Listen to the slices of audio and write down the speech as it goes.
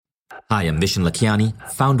Hi, I'm Vishen Lakhiani,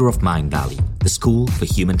 founder of Mind Valley, the school for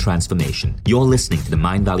human transformation. You're listening to the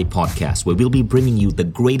Mind Valley podcast, where we'll be bringing you the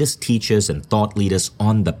greatest teachers and thought leaders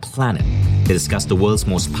on the planet to discuss the world's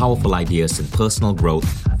most powerful ideas in personal growth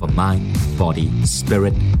for mind, body,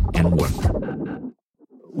 spirit, and work.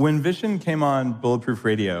 When Vishen came on Bulletproof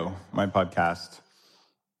Radio, my podcast,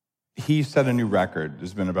 he set a new record.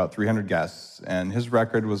 There's been about 300 guests, and his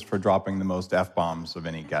record was for dropping the most F-bombs of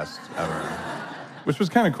any guest ever. Which was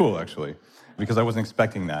kind of cool, actually, because I wasn't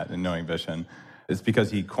expecting that in knowing Vishen. It's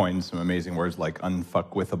because he coined some amazing words like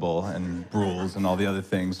unfuckwithable and rules and all the other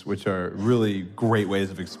things, which are really great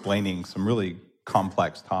ways of explaining some really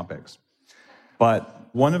complex topics. But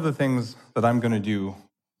one of the things that I'm going to do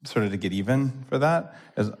sort of to get even for that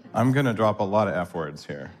is I'm going to drop a lot of F words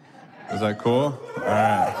here. Is that cool? All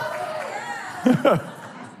right.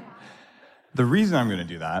 The reason I'm going to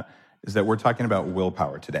do that is that we're talking about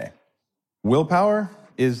willpower today. Willpower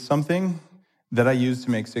is something that I used to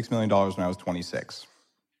make $6 million when I was 26.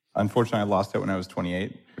 Unfortunately, I lost it when I was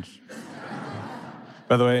 28, which,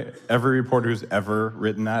 by the way, every reporter who's ever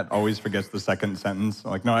written that always forgets the second sentence.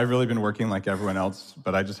 Like, no, I've really been working like everyone else,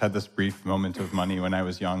 but I just had this brief moment of money when I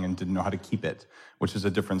was young and didn't know how to keep it, which is a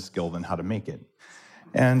different skill than how to make it.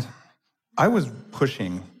 And I was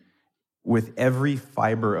pushing with every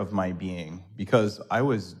fiber of my being because I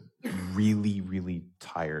was really, really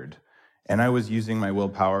tired. And I was using my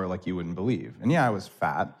willpower like you wouldn't believe. And yeah, I was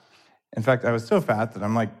fat. In fact, I was so fat that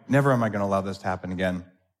I'm like, never am I going to allow this to happen again.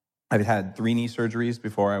 I've had 3 knee surgeries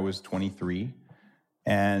before I was 23,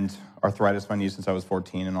 and arthritis in my knees since I was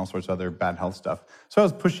 14, and all sorts of other bad health stuff. So I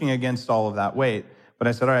was pushing against all of that weight. But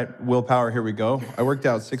I said, all right, willpower, here we go. I worked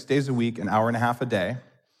out 6 days a week, an hour and a half a day.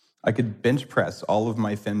 I could bench press all of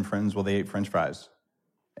my thin friends while they ate French fries.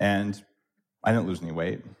 And I didn't lose any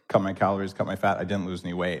weight. Cut my calories, cut my fat. I didn't lose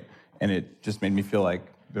any weight. And it just made me feel like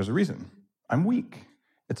there's a reason. I'm weak.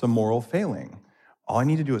 It's a moral failing. All I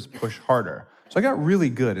need to do is push harder. So I got really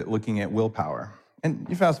good at looking at willpower. And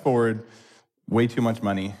you fast forward, way too much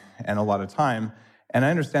money and a lot of time, and I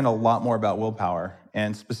understand a lot more about willpower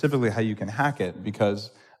and specifically how you can hack it, because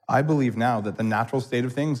I believe now that the natural state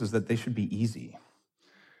of things is that they should be easy.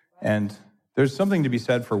 And there's something to be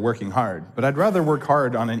said for working hard, but I'd rather work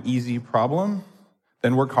hard on an easy problem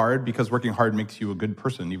than work hard because working hard makes you a good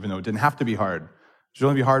person, even though it didn't have to be hard. It should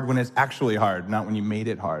only be hard when it's actually hard, not when you made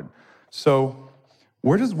it hard. So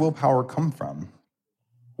where does willpower come from?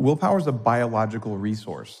 Willpower is a biological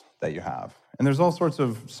resource that you have. And there's all sorts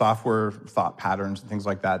of software thought patterns and things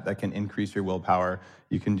like that that can increase your willpower.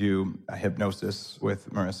 You can do a hypnosis with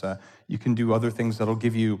Marissa. You can do other things that'll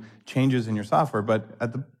give you changes in your software. But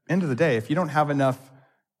at the end of the day, if you don't have enough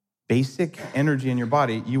basic energy in your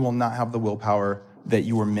body, you will not have the willpower that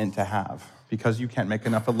you were meant to have, because you can't make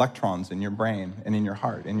enough electrons in your brain and in your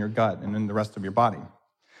heart, in your gut, and in the rest of your body.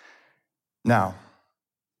 Now,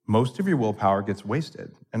 most of your willpower gets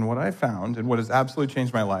wasted. And what I found, and what has absolutely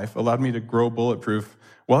changed my life, allowed me to grow Bulletproof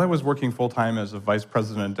while I was working full-time as a vice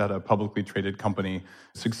president at a publicly traded company,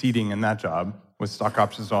 succeeding in that job with stock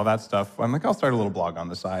options and all that stuff. I'm like, I'll start a little blog on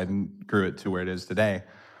the side, and grew it to where it is today.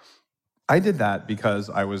 I did that because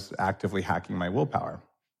I was actively hacking my willpower.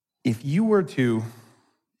 If you were to,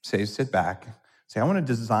 say, sit back, say, I want to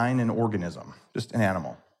design an organism, just an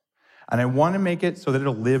animal, and I want to make it so that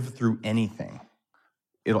it'll live through anything.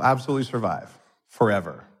 It'll absolutely survive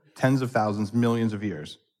forever, tens of thousands, millions of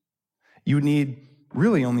years. You would need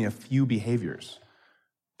really only a few behaviors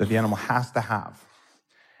that the animal has to have.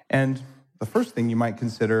 And the first thing you might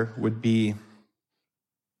consider would be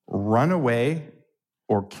run away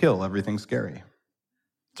or kill everything scary.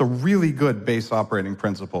 It's a really good base operating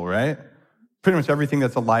principle, right? Pretty much everything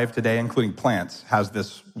that's alive today, including plants, has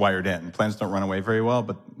this wired in. Plants don't run away very well,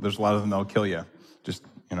 but there's a lot of them that'll kill you. Just,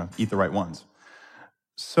 eat the right ones.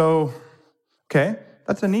 So, okay,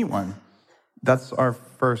 that's a neat one. That's our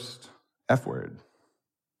first F word,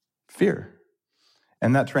 fear.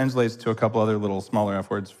 And that translates to a couple other little smaller F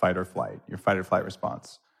words, fight or flight, your fight or flight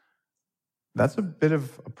response. That's a bit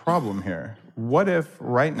of a problem here. What if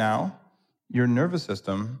right now your nervous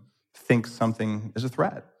system thinks something is a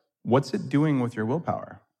threat? What's it doing with your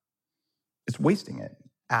willpower? It's wasting it,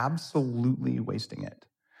 absolutely wasting it.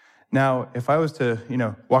 Now, if I was to,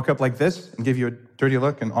 walk up like this and give you a dirty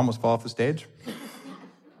look and almost fall off the stage,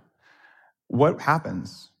 what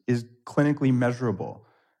happens is clinically measurable,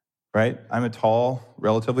 right? I'm a tall,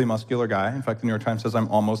 relatively muscular guy. In fact, the New York Times says I'm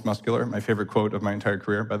almost muscular, my favorite quote of my entire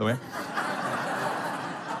career, by the way.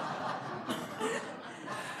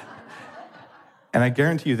 And I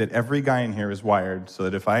guarantee you that every guy in here is wired so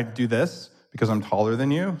that if I do this, because I'm taller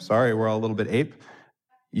than you, sorry, we're all a little bit ape,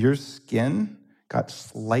 your skin got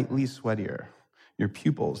slightly sweatier. Your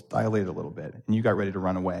pupils dilated a little bit, and you got ready to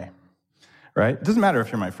run away, right? It doesn't matter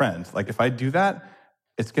if you're my friend. Like, if I do that,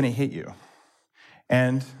 it's going to hit you.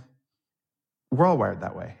 And we're all wired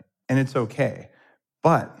that way, and it's okay.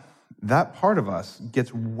 But that part of us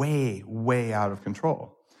gets way, way out of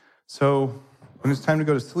control. So when it's time to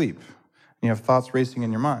go to sleep, and you have thoughts racing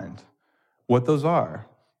in your mind, what those are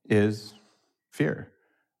is fear.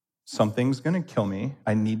 Something's going to kill me.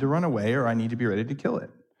 I need to run away, or I need to be ready to kill it.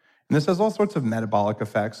 And this has all sorts of metabolic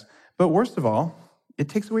effects. But worst of all, it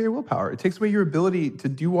takes away your willpower. It takes away your ability to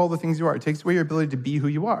do all the things you are. It takes away your ability to be who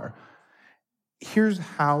you are. Here's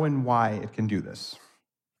how and why it can do this.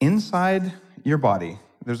 Inside your body,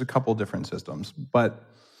 there's a couple different systems, but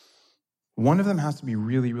one of them has to be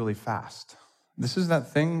really, really fast. This is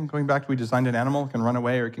that thing, going back to we designed an animal, it can run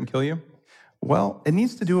away or it can kill you. Well, it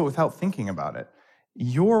needs to do it without thinking about it.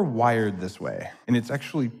 You're wired this way, and it's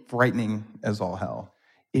actually frightening as all hell.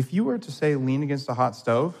 If you were to, say, lean against a hot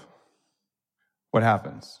stove, what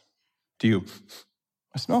happens? Do you,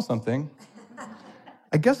 I smell something.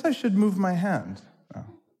 I guess I should move my hand. No.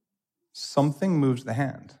 Something moves the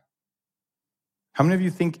hand. How many of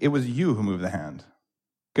you think it was you who moved the hand?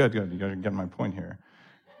 Good. You got to get my point here.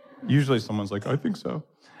 Usually someone's like, I think so.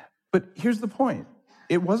 But here's the point.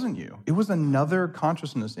 It wasn't you. It was another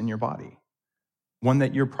consciousness in your body. One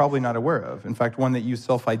that you're probably not aware of. In fact, one that you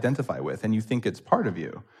self-identify with and you think it's part of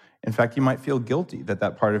you. In fact, you might feel guilty that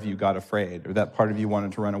that part of you got afraid, or that part of you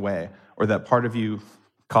wanted to run away, or that part of you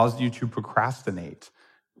caused you to procrastinate,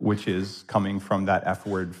 which is coming from that F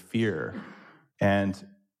word, fear. And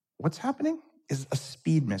what's happening is a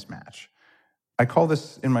speed mismatch. I call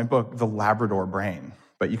this in my book the Labrador brain,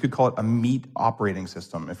 but you could call it a meat operating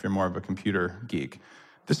system if you're more of a computer geek.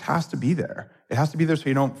 This has to be there. It has to be there so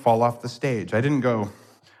you don't fall off the stage. I didn't go,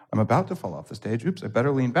 I'm about to fall off the stage. Oops, I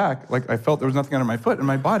better lean back. Like, I felt there was nothing under my foot, and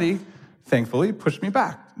my body, thankfully, pushed me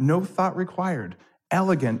back. No thought required.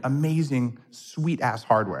 Elegant, amazing, sweet-ass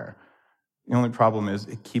hardware. The only problem is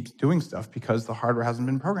it keeps doing stuff because the hardware hasn't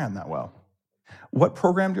been programmed that well. What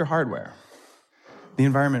programmed your hardware? The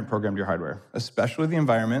environment programmed your hardware, especially the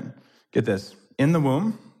environment. Get this, in the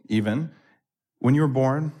womb, even, when you were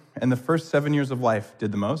born, and the first 7 years of life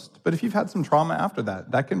did the most. But if you've had some trauma after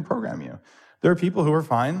that, that can program you. There are people who are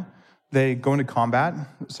fine. They go into combat.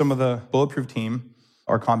 Some of the Bulletproof team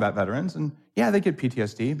are combat veterans. And yeah, they get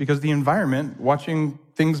PTSD because the environment, watching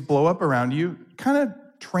things blow up around you, kind of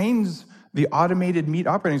trains the automated meat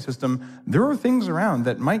operating system. There are things around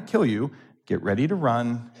that might kill you. Get ready to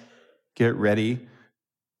run. Get ready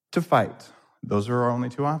to fight. Those are our only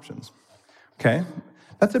two options. Okay?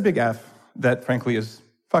 That's a big F that, frankly, is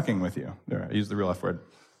fucking with you. There, I used the real F word.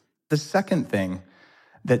 The second thing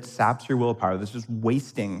that saps your willpower, that's just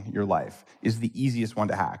wasting your life, is the easiest one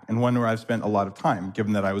to hack, and one where I've spent a lot of time,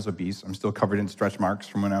 given that I was obese. I'm still covered in stretch marks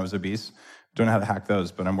from when I was obese. Don't know how to hack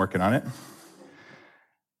those, but I'm working on it.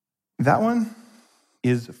 That one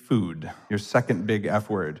is food, your second big F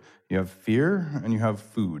word. You have fear and you have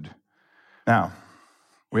food. Now,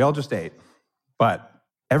 we all just ate, but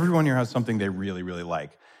everyone here has something they really, really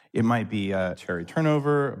like. It might be a cherry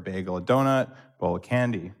turnover, a bagel, a donut, a bowl of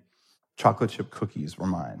candy. Chocolate chip cookies were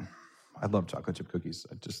mine. I love chocolate chip cookies.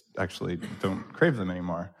 I just actually don't crave them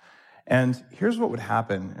anymore. And here's what would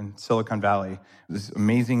happen in Silicon Valley. There's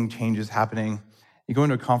amazing changes happening. You go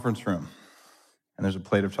into a conference room, and there's a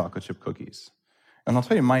plate of chocolate chip cookies. And I'll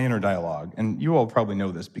tell you my inner dialogue, and you all probably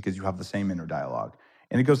know this because you have the same inner dialogue.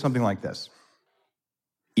 And it goes something like this.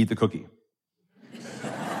 Eat the cookie.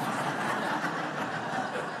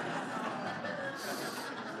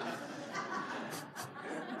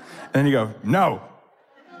 And then you go, no,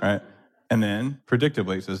 right? And then,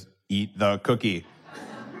 predictably, it says, eat the cookie.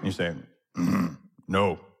 And you say,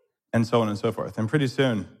 no, and so on and so forth. And pretty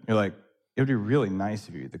soon, you're like, it would be really nice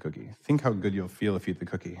if you eat the cookie. Think how good you'll feel if you eat the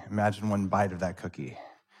cookie. Imagine one bite of that cookie.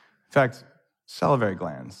 In fact, salivary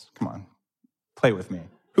glands, come on, play with me.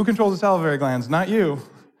 Who controls the salivary glands? Not you.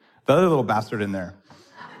 The other little bastard in there.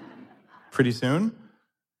 Pretty soon,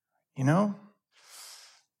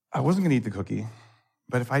 I wasn't going to eat the cookie.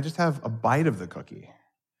 But if I just have a bite of the cookie,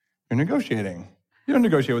 you're negotiating. You don't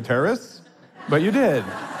negotiate with terrorists, but you did.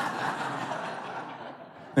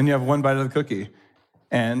 Then you have one bite of the cookie,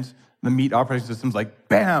 and the meat operating system's like,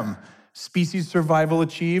 bam, species survival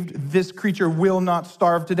achieved. This creature will not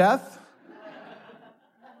starve to death.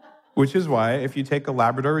 Which is why if you take a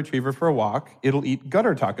Labrador retriever for a walk, it'll eat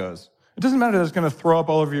gutter tacos. It doesn't matter that it's going to throw up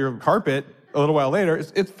all over your carpet a little while later.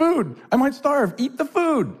 It's food. I might starve. Eat the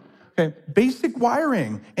food. Okay, basic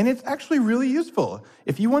wiring, and it's actually really useful.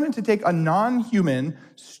 If you wanted to take a non-human,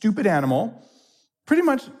 stupid animal Pretty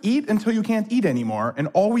much eat until you can't eat anymore and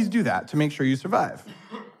always do that to make sure you survive.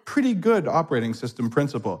 Pretty good operating system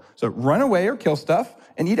principle. So run away or kill stuff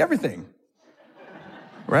and eat everything,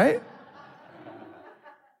 right?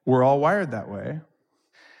 We're all wired that way.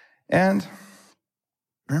 And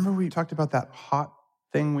remember we talked about that hot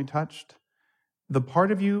thing we touched? The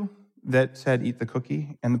part of you that said eat the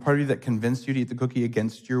cookie and the part of you that convinced you to eat the cookie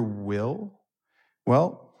against your will,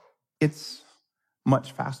 well, it's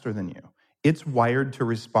much faster than you. It's wired to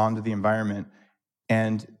respond to the environment,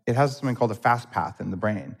 and it has something called a fast path in the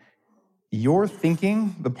brain. Your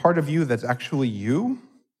thinking, the part of you that's actually you,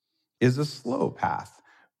 is a slow path.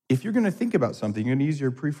 If you're going to think about something, you're going to use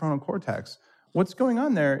your prefrontal cortex. What's going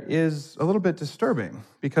on there is a little bit disturbing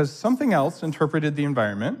because something else interpreted the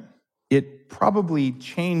environment. It probably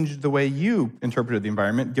changed the way you interpreted the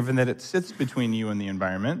environment, given that it sits between you and the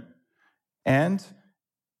environment. And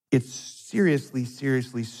it's seriously,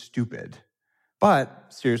 seriously stupid, but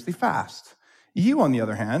seriously fast. You, on the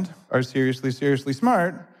other hand, are seriously, seriously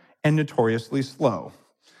smart and notoriously slow.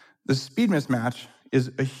 The speed mismatch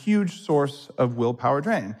is a huge source of willpower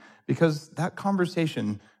drain because that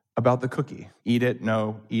conversation about the cookie, eat it,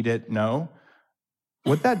 no,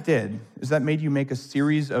 what that did is that made you make a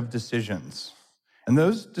series of decisions. And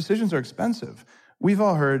those decisions are expensive. We've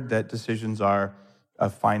all heard that decisions are a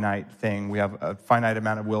finite thing. We have a finite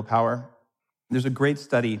amount of willpower. There's a great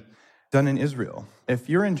study done in Israel. If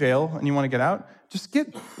you're in jail and you want to get out, just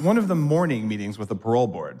get one of the morning meetings with the parole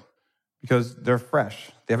board because they're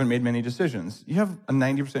fresh. They haven't made many decisions. You have a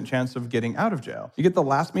 90% chance of getting out of jail. You get the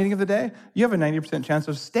last meeting of the day, you have a 90% chance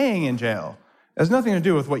of staying in jail. It has nothing to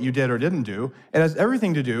do with what you did or didn't do. It has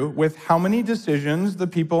everything to do with how many decisions the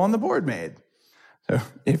people on the board made. So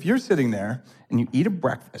if you're sitting there and you eat a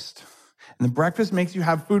breakfast, and the breakfast makes you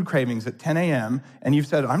have food cravings at 10 a.m., and you've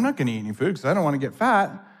said, I'm not going to eat any food because I don't want to get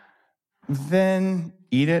fat, then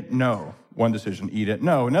eat it, no. One decision, eat it,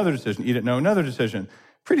 no. Another decision, eat it, no. Another decision.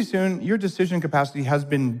 Pretty soon, your decision capacity has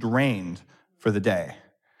been drained for the day.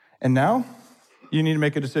 And now, you need to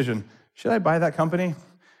make a decision. Should I buy that company?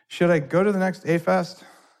 Should I go to the next A-Fest?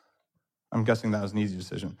 I'm guessing that was an easy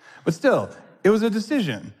decision. But still, it was a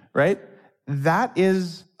decision, right? That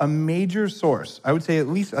is a major source. I would say at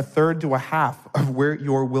least a third to a half of where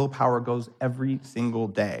your willpower goes every single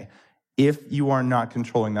day if you are not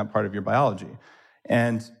controlling that part of your biology.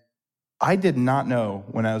 And I did not know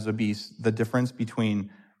when I was obese the difference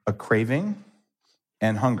between a craving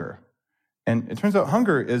and hunger. And it turns out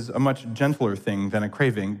hunger is a much gentler thing than a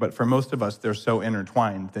craving, but for most of us, they're so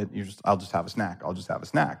intertwined that I'll just have a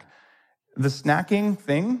snack. The snacking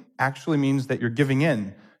thing actually means that you're giving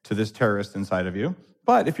in to this terrorist inside of you.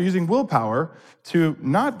 But if you're using willpower to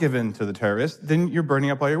not give in to the terrorist, then you're burning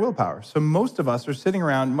up all your willpower. So most of us are sitting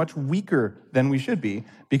around much weaker than we should be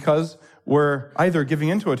because we're either giving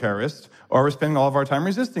in to a terrorist or we're spending all of our time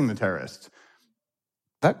resisting the terrorist.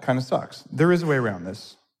 That kind of sucks. There is a way around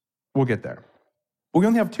this. We'll get there. We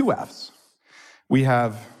only have two F's. We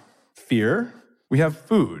have fear, we have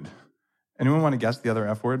food. Anyone want to guess the other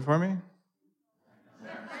F word for me?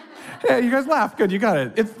 Yeah, you guys laugh. Good, you got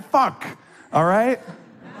it. It's fuck, all right?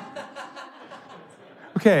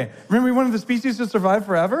 Okay, remember we wanted the species to survive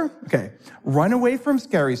forever? Okay, run away from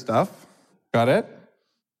scary stuff. Got it?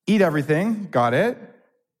 Eat everything. Got it?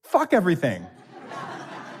 Fuck everything.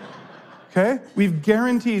 Okay? We've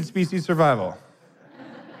guaranteed species survival.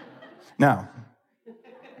 Now,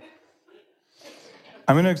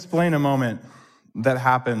 I'm going to explain a moment that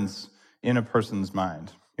happens in a person's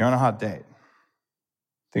mind. You're on a hot date.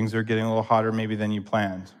 Things are getting a little hotter maybe than you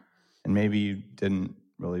planned, and maybe you didn't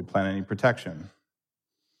really plan any protection.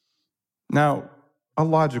 Now, a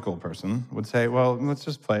logical person would say, well, let's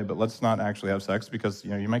just play, but let's not actually have sex because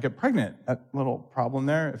you might get pregnant. That little problem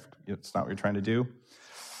there, if it's not what you're trying to do.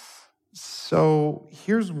 So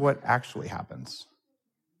here's what actually happens.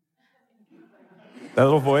 That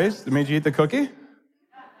little voice that made you eat the cookie?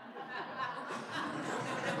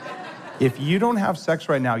 If you don't have sex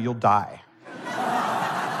right now, you'll die.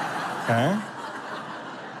 Okay?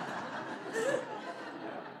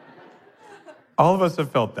 All of us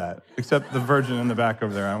have felt that, except the virgin in the back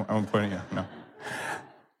over there. I'm pointing at you. No.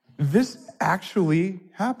 This actually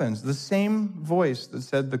happens. The same voice that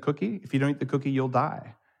said the cookie, if you don't eat the cookie, you'll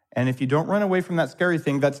die. And if you don't run away from that scary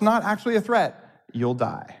thing that's not actually a threat, you'll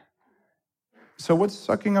die. So what's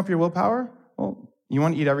sucking up your willpower? Well, you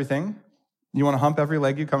want to eat everything. You want to hump every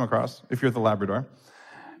leg you come across, if you're the Labrador.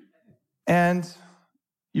 And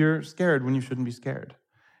you're scared when you shouldn't be scared.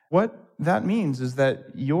 What that means is that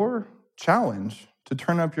your challenge to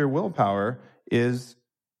turn up your willpower is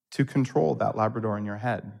to control that Labrador in your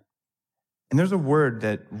head. And there's a word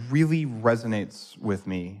that really resonates with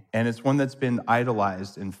me, and it's one that's been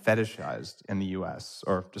idolized and fetishized in the US,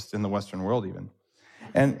 or just in the Western world even.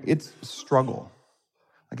 And it's struggle.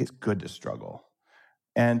 Like, it's good to struggle.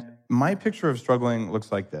 And my picture of struggling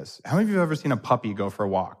looks like this. How many of you have ever seen a puppy go for a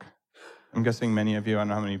walk? I'm guessing many of you. I don't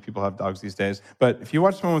know how many people have dogs these days. But if you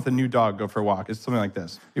watch someone with a new dog go for a walk, it's something like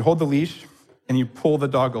this. You hold the leash, and you pull the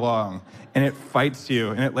dog along, and it fights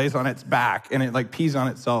you, and it lays on its back, and it like pees on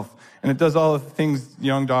itself, and it does all the things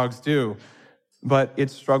young dogs do, but it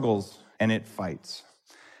struggles and it fights.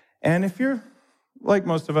 And if you're like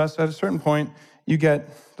most of us, at a certain point, you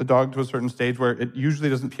get the dog to a certain stage where it usually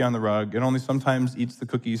doesn't pee on the rug. It only sometimes eats the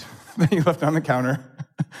cookies that you left on the counter,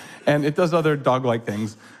 and it does other dog-like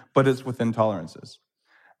things, but it's within tolerances.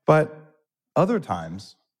 But other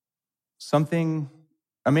times, something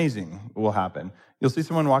amazing will happen. You'll see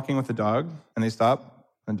someone walking with a dog, and they stop,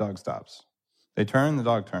 and the dog stops. They turn, the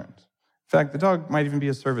dog turns. In fact, the dog might even be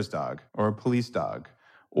a service dog, or a police dog,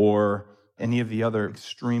 or any of the other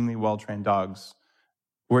extremely well-trained dogs,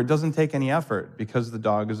 where it doesn't take any effort because the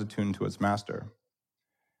dog is attuned to its master.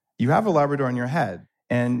 You have a Labrador in your head,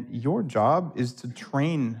 and your job is to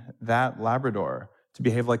train that Labrador to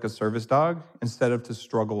behave like a service dog instead of to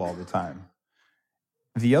struggle all the time.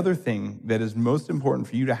 The other thing that is most important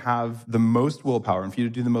for you to have the most willpower and for you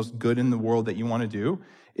to do the most good in the world that you want to do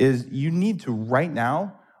is you need to right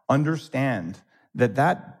now understand that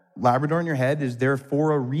that Labrador in your head is there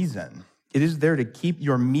for a reason. It is there to keep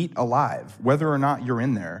your meat alive, whether or not you're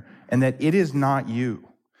in there, and that it is not you.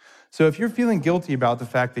 So if you're feeling guilty about the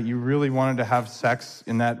fact that you really wanted to have sex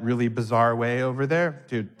in that really bizarre way over there,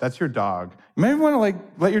 dude, that's your dog. You might want to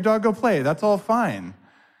let your dog go play. That's all fine.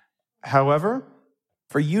 However,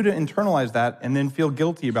 for you to internalize that and then feel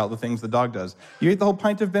guilty about the things the dog does. You ate the whole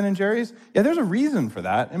pint of Ben & Jerry's? Yeah, there's a reason for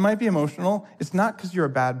that. It might be emotional. It's not because you're a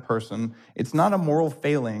bad person. It's not a moral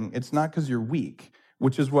failing. It's not because you're weak,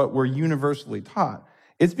 which is what we're universally taught.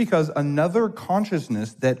 It's because another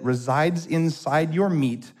consciousness that resides inside your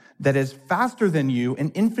meat that is faster than you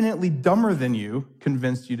and infinitely dumber than you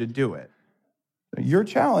convinced you to do it. Your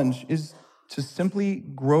challenge is to simply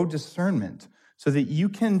grow discernment so that you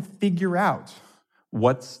can figure out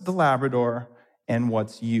what's the Labrador and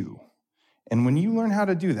what's you. And when you learn how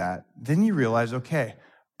to do that, then you realize, okay,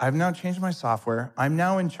 I've now changed my software. I'm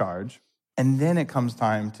now in charge. And then it comes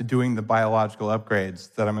time to doing the biological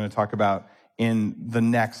upgrades that I'm going to talk about in the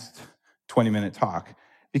next 20-minute talk.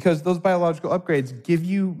 Because those biological upgrades give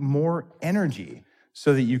you more energy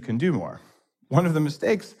so that you can do more. One of the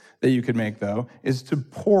mistakes that you could make, though, is to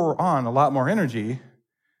pour on a lot more energy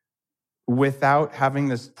without having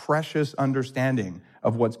this precious understanding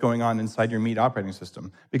of what's going on inside your meat operating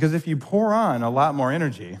system. Because if you pour on a lot more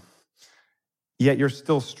energy, yet you're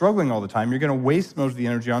still struggling all the time, you're going to waste most of the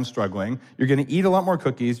energy on struggling, you're going to eat a lot more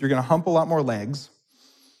cookies, you're going to hump a lot more legs,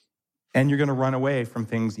 and you're going to run away from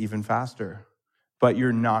things even faster. But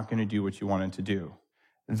you're not going to do what you wanted to do.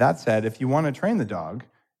 That said, if you want to train the dog,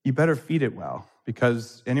 you better feed it well,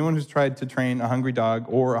 because anyone who's tried to train a hungry dog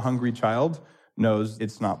or a hungry child knows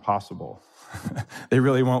it's not possible. They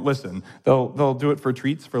really won't listen. They'll do it for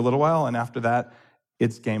treats for a little while, and after that,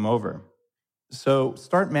 it's game over. So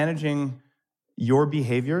start managing your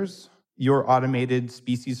behaviors, your automated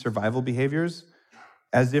species survival behaviors,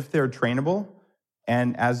 as if they're trainable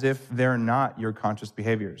and as if they're not your conscious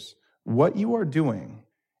behaviors. What you are doing,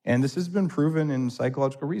 and this has been proven in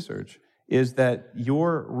psychological research, is that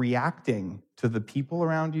you're reacting to the people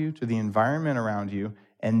around you, to the environment around you,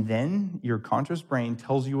 and then your conscious brain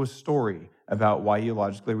tells you a story about why you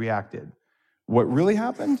logically reacted. What really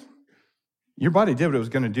happened? Your body did what it was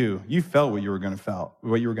going to do. You felt what you were going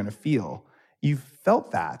to feel. You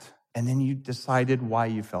felt that, and then you decided why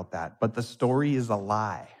you felt that. But the story is a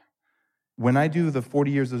lie. When I do the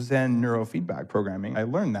 40 years of Zen neurofeedback programming, I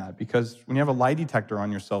learned that because when you have a lie detector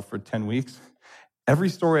on yourself for 10 weeks, every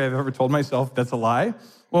story I've ever told myself that's a lie,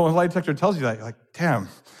 well, when a lie detector tells you that, you're like, damn,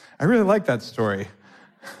 I really like that story.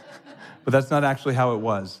 But that's not actually how it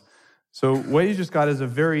was. So what you just got is a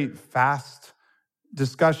very fast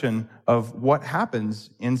discussion of what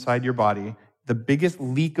happens inside your body. The biggest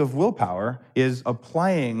leak of willpower is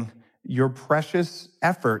applying your precious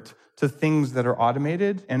effort to things that are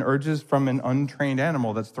automated and urges from an untrained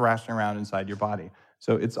animal that's thrashing around inside your body.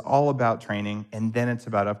 So it's all about training, and then it's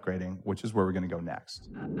about upgrading, which is where we're going to go next.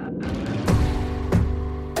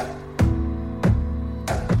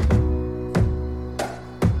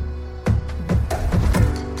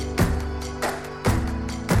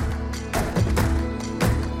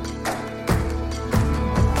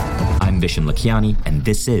 I'm Vishen Lakhiani, and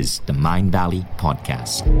this is the Mind Valley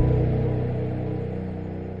Podcast.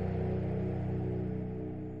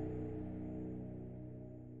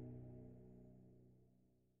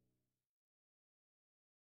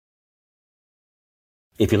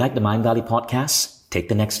 If you like the Mind Valley podcast, take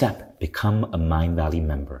the next step. Become a Mind Valley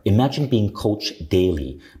member. Imagine being coached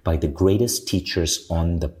daily by the greatest teachers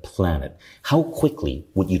on the planet. How quickly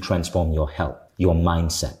would you transform your health, your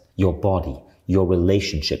mindset, your body, your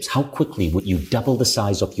relationships? How quickly would you double the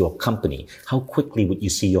size of your company? How quickly would you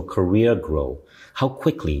see your career grow? How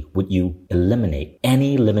quickly would you eliminate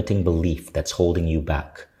any limiting belief that's holding you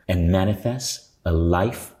back and manifest a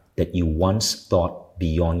life that you once thought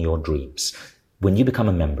beyond your dreams? When you become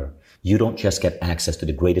a member, you don't just get access to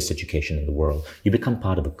the greatest education in the world. You become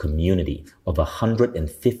part of a community of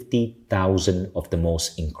 150,000 of the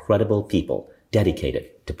most incredible people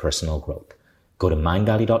dedicated to personal growth. Go to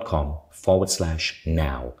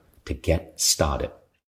mindvalley.com/now to get started.